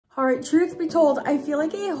All right, truth be told, I feel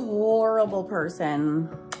like a horrible person.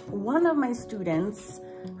 One of my students,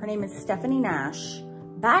 her name is Stephanie Nash,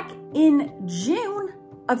 back in June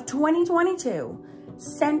of 2022,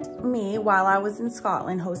 sent me, while I was in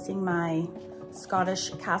Scotland hosting my Scottish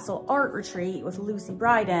Castle Art Retreat with Lucy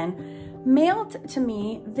Bryden, mailed to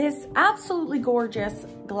me this absolutely gorgeous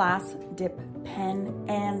glass dip pen,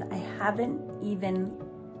 and I haven't even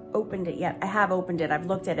opened it yet. I have opened it, I've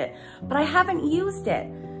looked at it, but I haven't used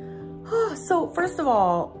it. So first of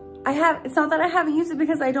all, it's not that I haven't used it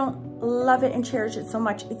because I don't love it and cherish it so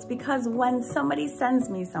much. It's because when somebody sends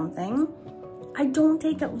me something, I don't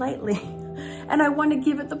take it lightly. And I want to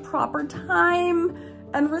give it the proper time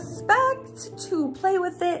and respect to play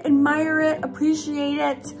with it, admire it, appreciate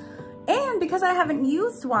it. And because I haven't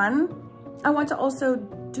used one, I want to also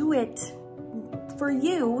do it for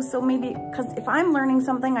you. So maybe, because if I'm learning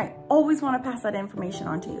something, I always want to pass that information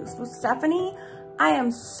on to you. So Stephanie, I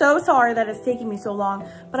am so sorry that it's taking me so long,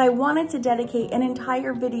 but I wanted to dedicate an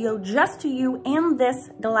entire video just to you and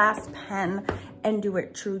this glass pen and do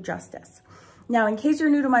it true justice. Now, in case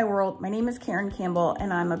you're new to my world, my name is Karen Campbell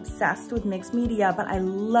and I'm obsessed with mixed media, but I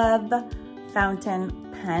love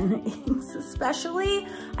fountain pen inks especially.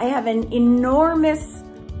 I have an enormous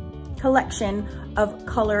collection of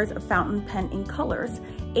colors, of fountain pen ink colors,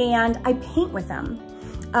 and I paint with them.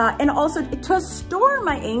 And also to store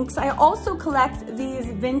my inks, I also collect these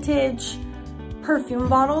vintage perfume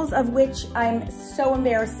bottles, of which I'm so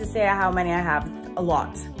embarrassed to say how many I have. A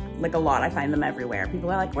lot, like a lot. I find them everywhere. People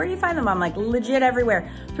are like, where do you find them? I'm like, legit everywhere.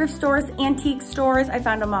 Thrift stores, antique stores. I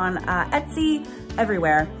found them on Etsy,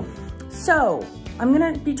 everywhere. So I'm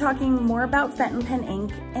gonna be talking more about fountain pen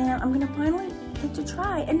ink, and I'm gonna finally get to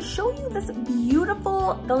try and show you this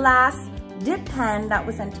beautiful glass dip pen that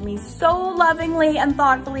was sent to me so lovingly and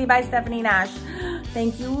thoughtfully by Stephanie Nash.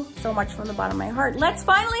 Thank you so much from the bottom of my heart. Let's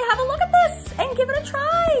finally have a look at this and give it a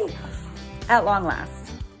try at long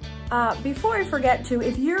last. Before I forget to,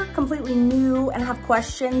 if you're completely new and have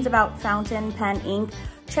questions about fountain pen ink,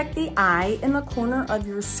 check the eye in the corner of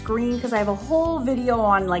your screen because I have a whole video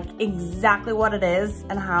on like exactly what it is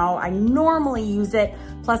and how I normally use it,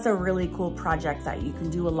 plus a really cool project that you can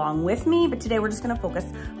do along with me. But today we're just gonna focus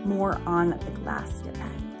more on the glass dip pen.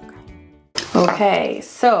 Okay,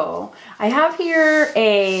 so I have here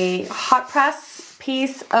a hot press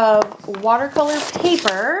piece of watercolor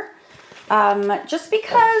paper. Just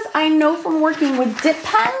because I know from working with dip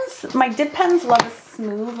pens, my dip pens love a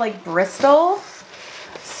smooth like Bristol.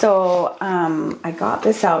 So I got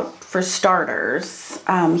this out for starters.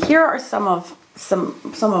 Here are some of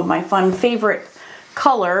my fun favorite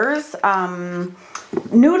colors.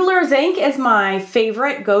 Noodler's ink is my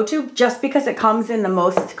favorite go-to just because it comes in the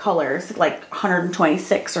most colors, like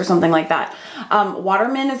 126 or something like that.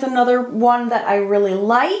 Waterman is another one that I really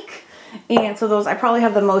like. And so those, I probably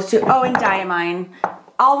have the most too. Oh, and Diamine.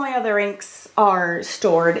 All my other inks are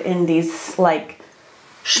stored in these like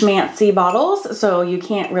schmancy bottles, so you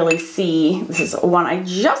can't really see. This is one I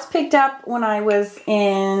just picked up when I was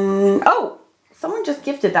in, oh, someone just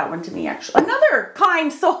gifted that one to me actually. Another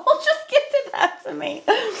kind soul just gifted that to me.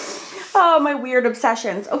 Oh, my weird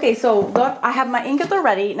obsessions. Okay, so look, I have my ink at the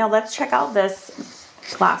ready. Now let's check out this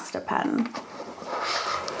glass dip pen.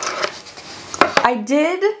 I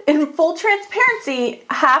did, in full transparency,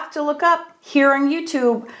 have to look up here on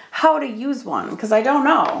YouTube how to use one because I don't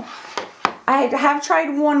know. I have tried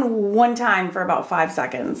one time for about 5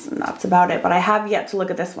 seconds and that's about it, but I have yet to look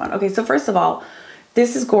at this one. Okay, so first of all,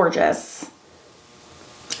 this is gorgeous.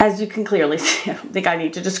 As you can clearly see, I don't think I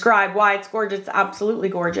need to describe why it's gorgeous. It's absolutely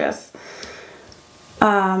gorgeous.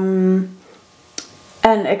 And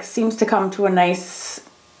it seems to come to a nice,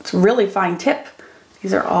 it's really fine tip.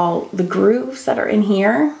 These are all the grooves that are in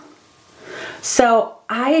here. So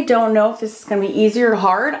I don't know if this is gonna be easy or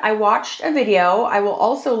hard. I watched a video. I will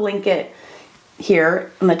also link it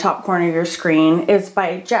here in the top corner of your screen. It's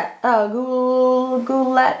by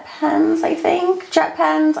Goulet Pens, I think. Jet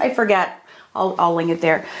Pens, I forget. I'll link it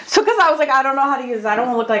there. So because I was like, I don't know how to use it. I don't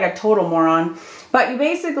want to look like a total moron. But you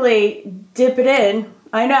basically dip it in.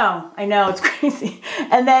 I know, it's crazy.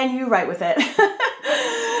 And then you write with it.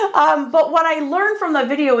 But what I learned from the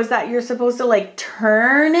video is that you're supposed to like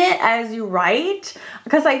turn it as you write.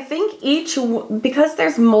 Because I think because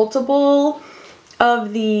there's multiple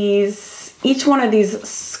of these, each one of these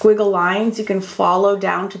squiggle lines you can follow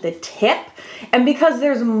down to the tip. And because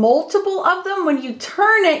there's multiple of them, when you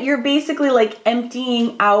turn it, you're basically like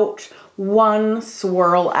emptying out one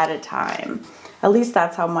swirl at a time. At least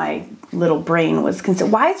that's how my little brain was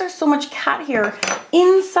concerned. Why is there so much cat hair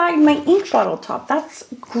inside my ink bottle top?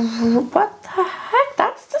 What the heck?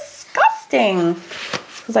 That's disgusting.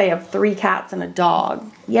 because I have 3 cats and a dog.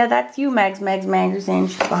 Yeah, that's you, Mags Magazine.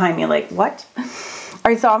 She's behind me like, what? All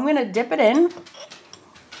right, so I'm gonna dip it in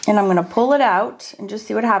and I'm gonna pull it out and just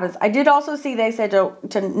see what happens. I did also see they said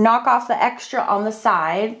to knock off the extra on the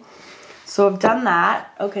side. So I've done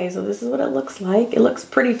that. Okay, so this is what it looks like. It looks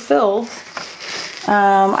pretty filled.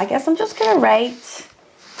 I guess I'm just gonna write,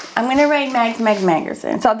 Mags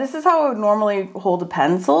Magazine. So this is how I would normally hold a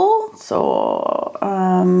pencil. So,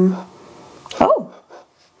 oh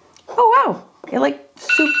wow. It like,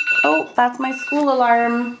 oh, that's my school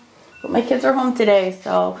alarm. But my kids are home today,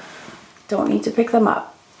 so don't need to pick them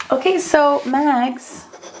up. Okay, so Mags.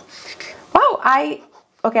 Wow,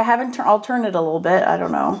 okay, I haven't turned, I'll turn it a little bit, I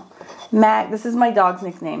don't know. This is my dog's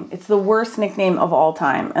nickname. It's the worst nickname of all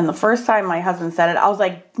time. And the first time my husband said it, I was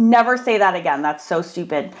like, never say that again. That's so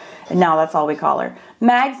stupid. And now that's all we call her.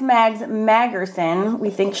 Mags Magerson. We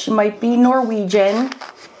think she might be Norwegian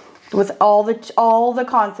with all the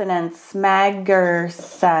consonants.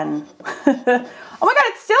 Magerson. Oh my God,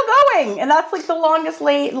 it's still going. And that's like the longest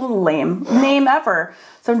lame name ever.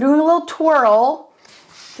 So I'm doing a little twirl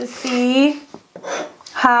to see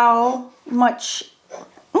how much.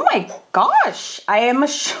 Oh my gosh, I am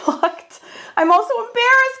shocked. I'm also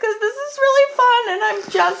embarrassed because this is really fun and I'm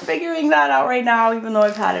just figuring that out right now, even though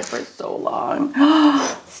I've had it for so long.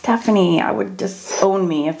 Stephanie, I would disown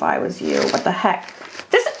me if I was you. What the heck?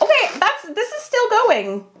 This is still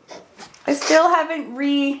going. I still haven't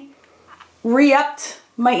re-upped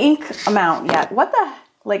my ink amount yet. What the,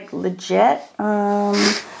 like legit,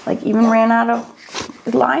 like even ran out of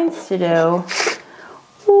lines to do.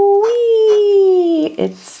 Wee,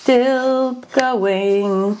 it's still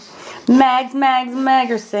going. Mags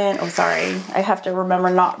Magerson. Oh, sorry. I have to remember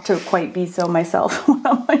not to quite be so myself when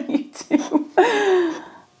I'm on YouTube.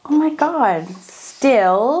 Oh my God.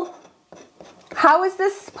 Still. How is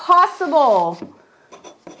this possible?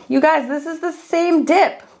 You guys, this is the same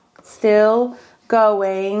dip. Still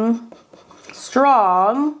going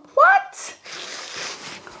strong. What?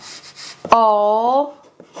 All.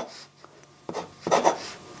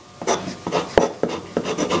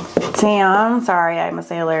 Damn, sorry, I'm a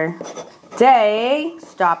sailor. Day,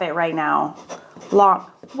 stop it right now. Long,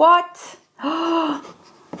 what?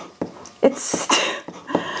 It's,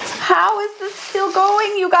 how is this still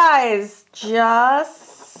going, you guys?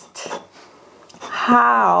 Just,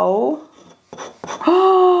 how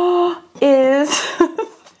is this?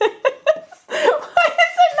 Why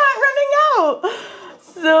is it not running out?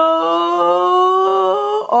 So,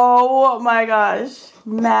 oh my gosh.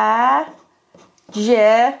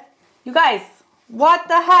 You guys, what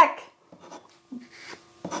the heck?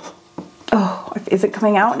 Oh, is it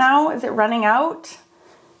coming out now? Is it running out?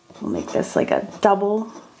 We'll make this like a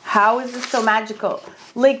double. How is this so magical?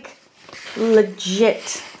 Like,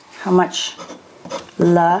 legit. How much?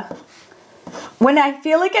 When I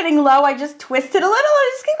feel like getting low, I just twist it a little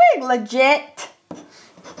and just keep going. Legit.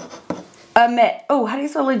 Oh, how do you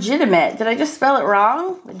spell legitimate? Did I just spell it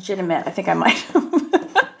wrong? Legitimate. I think I might have.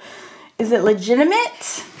 Is it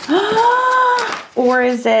legitimate? Or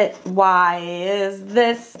is it, why is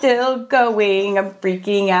this still going? I'm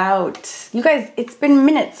freaking out. You guys, it's been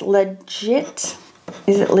minutes. Legit.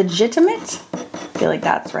 Is it legitimate? I feel like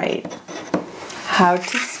that's right. How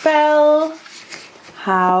to spell.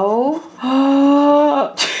 How.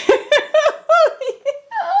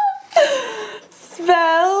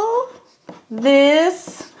 Spell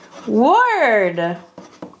this word.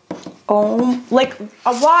 Oh, like,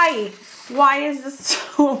 why? Why is this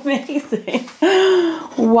so amazing?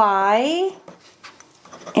 Why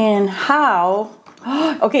and how?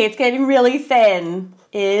 Okay, it's getting really thin.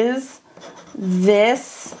 Is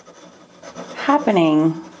this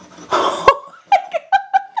happening? Oh my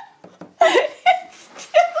God. It's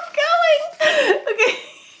still going. Okay.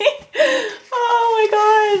 Oh my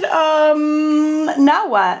God. Now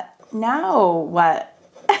what? Now what?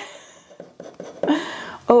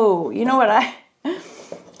 Oh, you know what I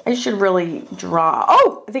should really draw.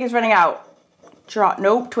 Oh, I think it's running out. Draw.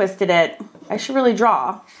 Nope, twisted it. I should really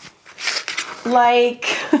draw. Like,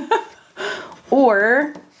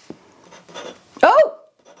 oh,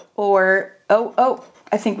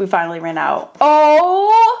 I think we finally ran out.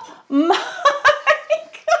 Oh my God.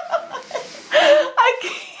 I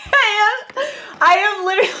can't. I am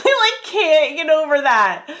literally like, can't get over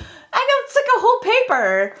that. I know, it's like a whole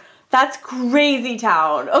paper. That's crazy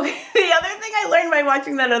town. Okay, the other thing I learned by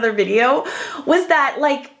watching that other video was that,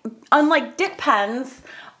 like, unlike dip pens,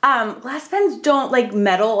 glass pens don't like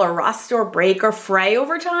metal or rust or break or fray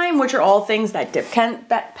over time, which are all things that dip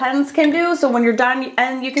pens can do. So when you're done,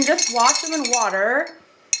 and you can just wash them in water,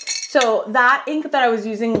 So that ink that I was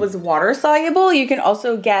using was water soluble. You can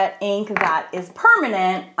also get ink that is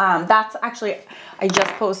permanent. That's actually, I just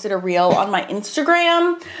posted a reel on my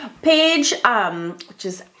Instagram page, which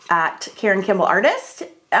is at Karen Kimball Artist.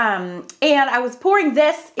 And I was pouring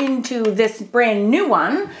this into this brand new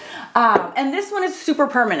one. And this one is super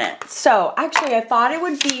permanent. So actually I thought it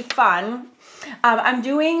would be fun. I'm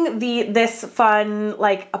doing this fun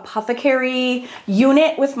like apothecary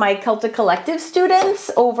unit with my Celtic Collective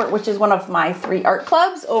students over, which is one of my 3 art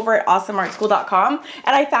clubs over at awesomeartschool.com.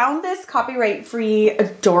 And I found this copyright free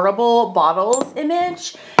adorable bottles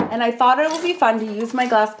image. And I thought it would be fun to use my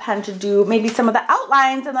glass pen to do maybe some of the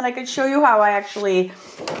outlines, and then I could show you how I actually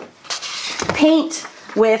paint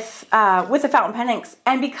with the fountain pen inks.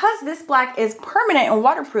 And because this black is permanent and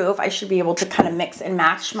waterproof, I should be able to kind of mix and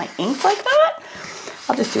match my inks like that.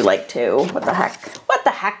 I'll just do like 2. What the heck? What the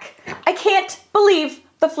heck? I can't believe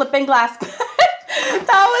the flipping glass pen.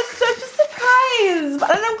 That was such a surprise.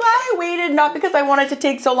 And I'm glad I waited, not because I wanted to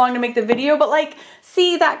take so long to make the video, but like,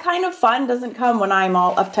 see, that kind of fun doesn't come when I'm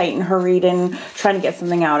all uptight and hurried and trying to get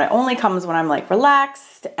something out. It only comes when I'm like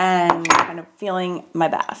relaxed and kind of feeling my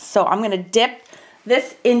best. So I'm going to dip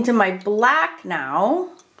this into my black now,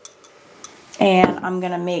 and I'm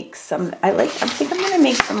gonna make some, I think I'm gonna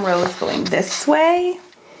make some rose going this way.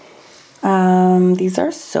 These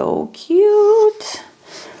are so cute.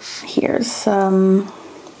 Here's some,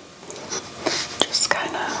 just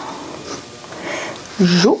kind of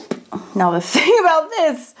zoop. Now the thing about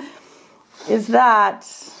this is that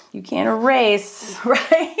you can't erase,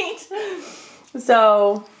 right?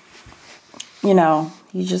 So, you know,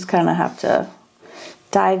 you just kind of have to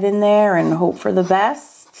dive in there and hope for the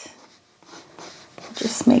best.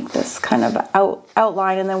 Just make this kind of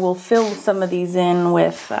outline, and then we'll fill some of these in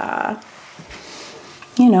with,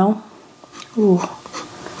 you know, ooh.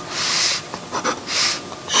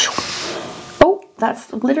 Oh,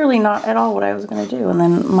 that's literally not at all what I was going to do. And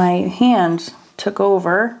then my hand took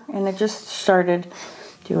over, and it just started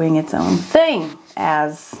doing its own thing,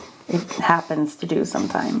 as it happens to do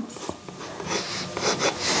sometimes.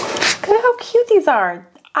 Look at how cute these are.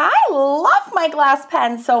 I love my glass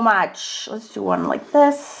pen so much. Let's do one like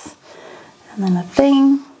this, and then a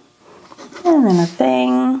thing, and then a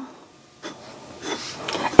thing.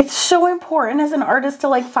 It's so important as an artist to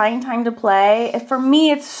like find time to play. For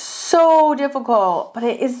me, it's so difficult, but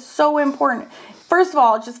it is so important. First of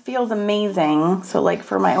all, it just feels amazing. So like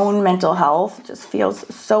for my own mental health, it just feels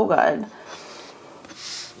so good.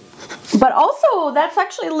 But also, that's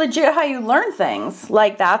actually legit how you learn things.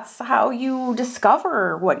 Like, that's how you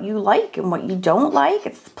discover what you like and what you don't like.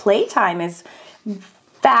 It's playtime is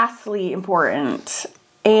vastly important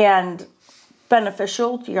and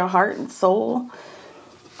beneficial to your heart and soul.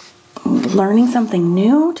 Learning something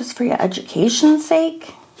new just for your education's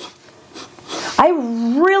sake. I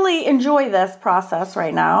really enjoy this process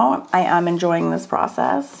right now. I am enjoying this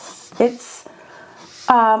process. It's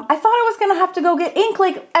I thought I was gonna have to go get ink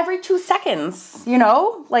like every 2 seconds, you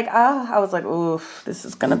know? Like, I was like, ooh, this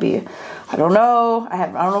is gonna be, I don't know. I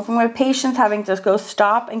don't know if I'm gonna have patience having to go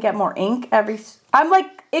stop and get more ink I'm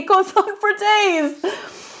like, it goes on for days.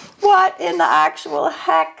 What in the actual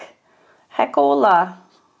heckola?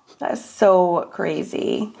 That is so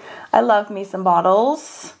crazy. I love me some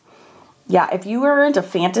bottles. Yeah, if you are into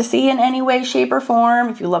fantasy in any way, shape, or form,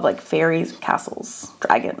 if you love like fairies, castles,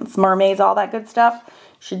 dragons, mermaids, all that good stuff, you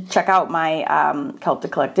should check out my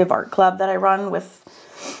Celtic Collective art club that I run with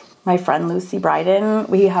my friend Lucy Bryden.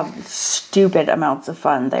 We have stupid amounts of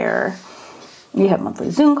fun there. We have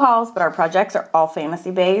monthly Zoom calls, but our projects are all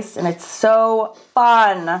fantasy based, and it's so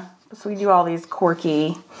fun. So we do all these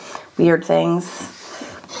quirky, weird things.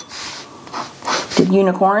 Did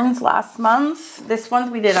unicorns last month. This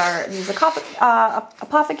one we did these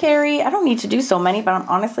apothecary. I don't need to do so many, but I'm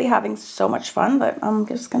honestly having so much fun that I'm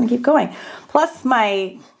just gonna keep going. Plus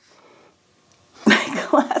my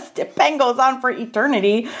glass dip pen goes on for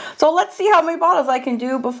eternity. So let's see how many bottles I can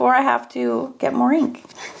do before I have to get more ink.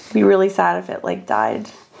 It'd be really sad if it like died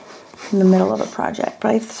in the middle of a project,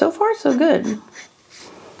 but so far so good.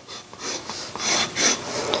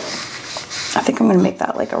 I think I'm gonna make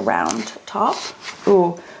that like a round top.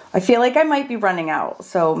 Ooh, I feel like I might be running out,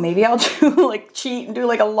 so maybe I'll do like cheat and do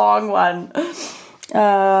like a long one.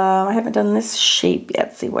 I haven't done this shape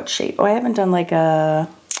yet. See what shape? Oh, I haven't done like a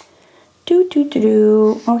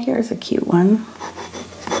Oh, here's a cute one.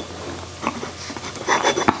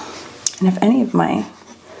 And if any of my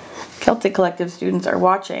Celtic Collective students are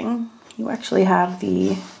watching, you actually have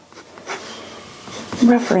the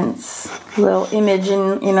reference little image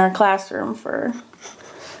in our classroom for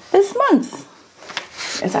this month.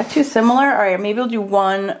 Is that too similar? All right, maybe we'll do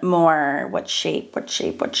one more. What shape? What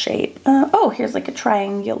shape? What shape? Oh, here's like a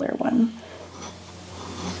triangular one.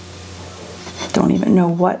 Don't even know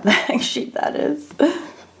what the heck shape that is.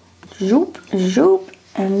 Zoop, zoop,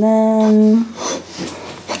 and then...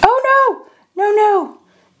 Oh no! No, no!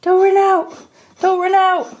 Don't run out! Don't run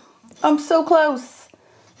out! I'm so close.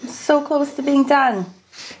 I'm so close to being done.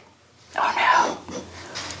 Oh no.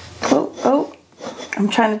 Oh, oh. I'm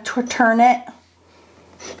trying to turn it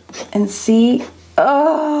and see.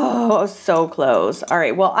 Oh, so close. All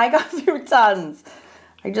right, well, I got through tons.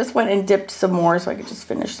 I just went and dipped some more so I could just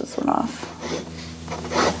finish this one off.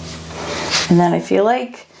 And then I feel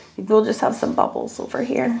like maybe we'll just have some bubbles over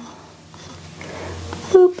here.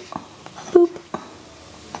 Boop, boop,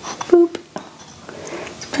 boop.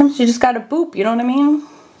 Sometimes you just gotta boop, you know what I mean?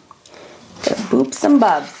 Gotta boop some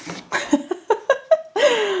bubs.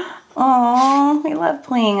 Aww, we love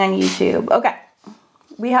playing on YouTube. Okay,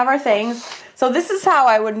 we have our things. So this is how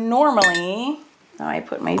I would normally, now I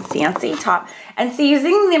put my fancy top. And see,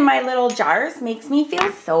 using my little jars makes me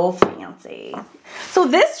feel so fancy. So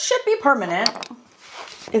this should be permanent.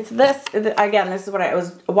 It's this, again, this is what it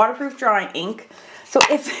was, waterproof drawing ink. So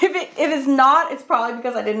if it's not, it's probably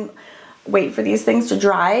because I didn't wait for these things to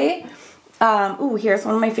dry. Ooh, here's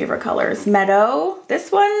one of my favorite colors, Meadow.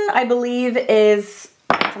 This one, I believe, is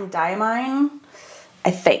from Diamine,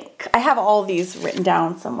 I think. I have all these written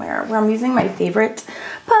down somewhere where I'm using my favorite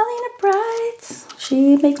Paulina Bright.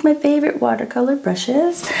 She makes my favorite watercolor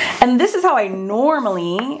brushes. And this is how I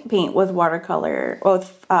normally paint with watercolor,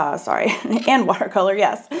 with, sorry, and watercolor,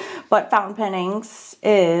 yes. But fountain pen inks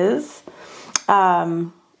is,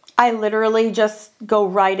 I literally just go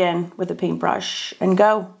right in with a paintbrush and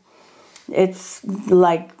go. It's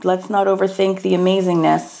like, let's not overthink the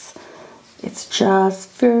amazingness. It's just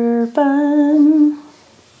for fun.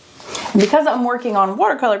 And because I'm working on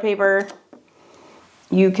watercolor paper,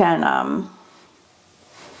 you can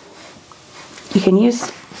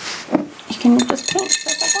just paint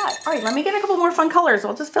stuff like that. All right, let me get a couple more fun colors.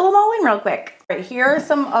 I'll just fill them all in real quick. All right, here are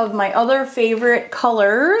some of my other favorite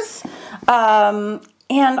colors.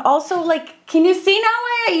 And also, like, can you see now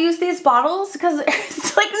why I use these bottles? Because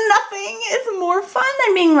it's like nothing is more fun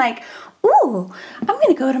than being like, ooh, I'm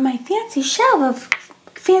gonna go to my fancy shelf of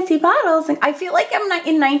fancy bottles. And I feel like I'm not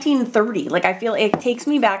in 1930. Like, I feel it takes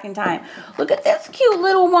me back in time. Look at this cute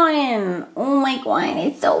little one. Oh my God,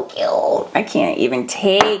 it's so cute. I can't even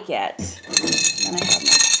take it. And I have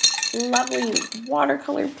my lovely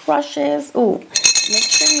watercolor brushes. Ooh, make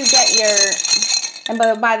sure you get your... And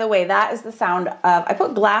by the way, that is the sound of, I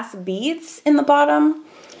put glass beads in the bottom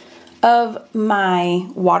of my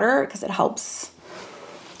water because it helps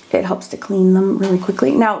to clean them really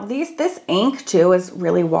quickly. Now this ink too is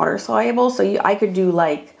really water soluble. So I could do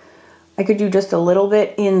just a little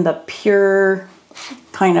bit in the pure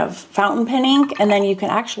kind of fountain pen ink. And then you can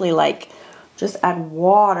actually like just add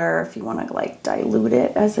water if you want to like dilute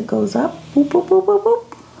it as it goes up. Boop, boop, boop, boop,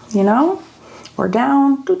 boop. You know? Or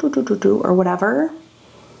down, or whatever.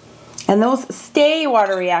 And those stay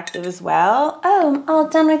water reactive as well. Oh, I'm all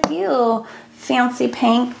done with you. Fancy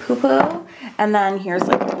pink poo-poo. And then here's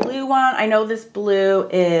like a blue one. I know this blue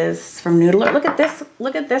is from Noodler. Look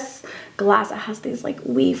at this glass. It has these like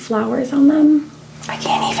wee flowers on them. I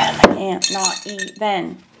can't not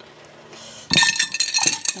even.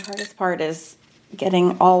 The hardest part is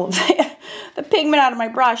getting all of the pigment out of my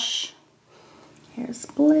brush. Here's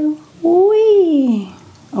blue. Whee!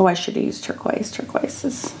 Oh, I should have used turquoise. Turquoise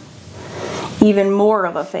is even more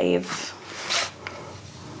of a fave.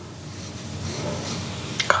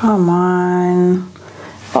 Come on.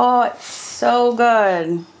 Oh, it's so good.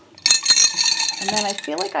 And then I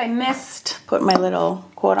feel like I missed putting my little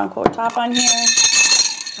quote-unquote top on here.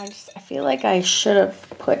 I feel like I should have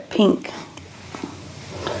put pink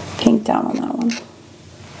down on that one.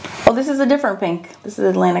 Oh, this is a different pink. This is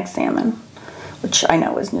Atlantic Salmon, which I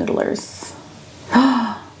know is Noodler's.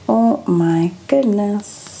 Oh my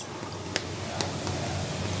goodness.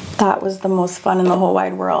 That was the most fun in the whole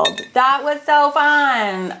wide world. That was so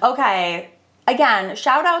fun. Okay, again,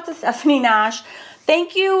 shout out to Stephanie Nash.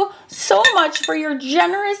 Thank you so much for your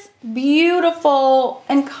generous, beautiful,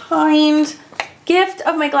 and kind gift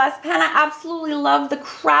of my glass pen. I absolutely love the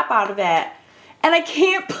crap out of it. And I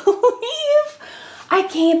can't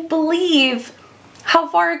believe how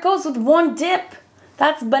far it goes with one dip.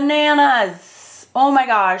 That's bananas. Oh my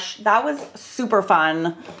gosh, that was super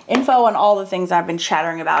fun. Info on all the things I've been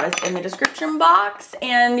chattering about is in the description box,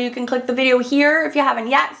 and you can click the video here if you haven't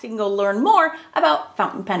yet, so you can go learn more about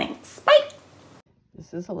fountain pen inks. Bye!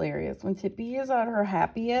 This is hilarious. When Tippy is at her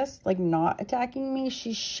happiest, like not attacking me,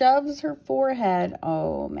 she shoves her forehead.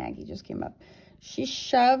 Oh, Maggie just came up. She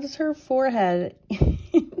shoves her forehead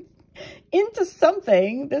into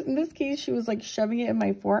something. In this case, she was like shoving it in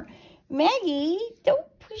my fork. Maggie, don't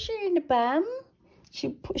push her in the bum.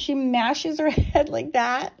 She mashes her head like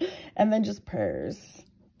that and then just purrs.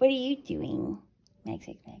 What are you doing? Mag's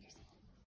like, Mag's